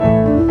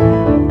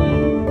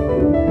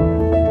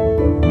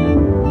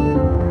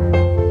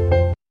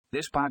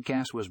This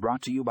podcast was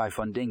brought to you by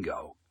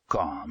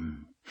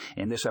Fundingo.com.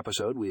 In this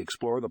episode, we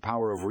explore the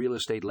power of real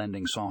estate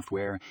lending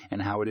software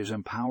and how it is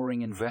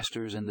empowering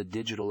investors in the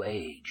digital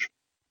age.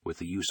 With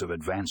the use of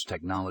advanced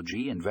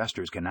technology,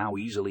 investors can now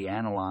easily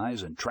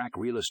analyze and track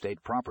real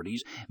estate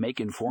properties, make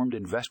informed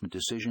investment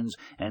decisions,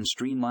 and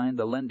streamline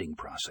the lending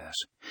process.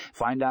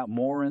 Find out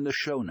more in the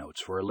show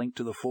notes for a link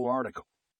to the full article.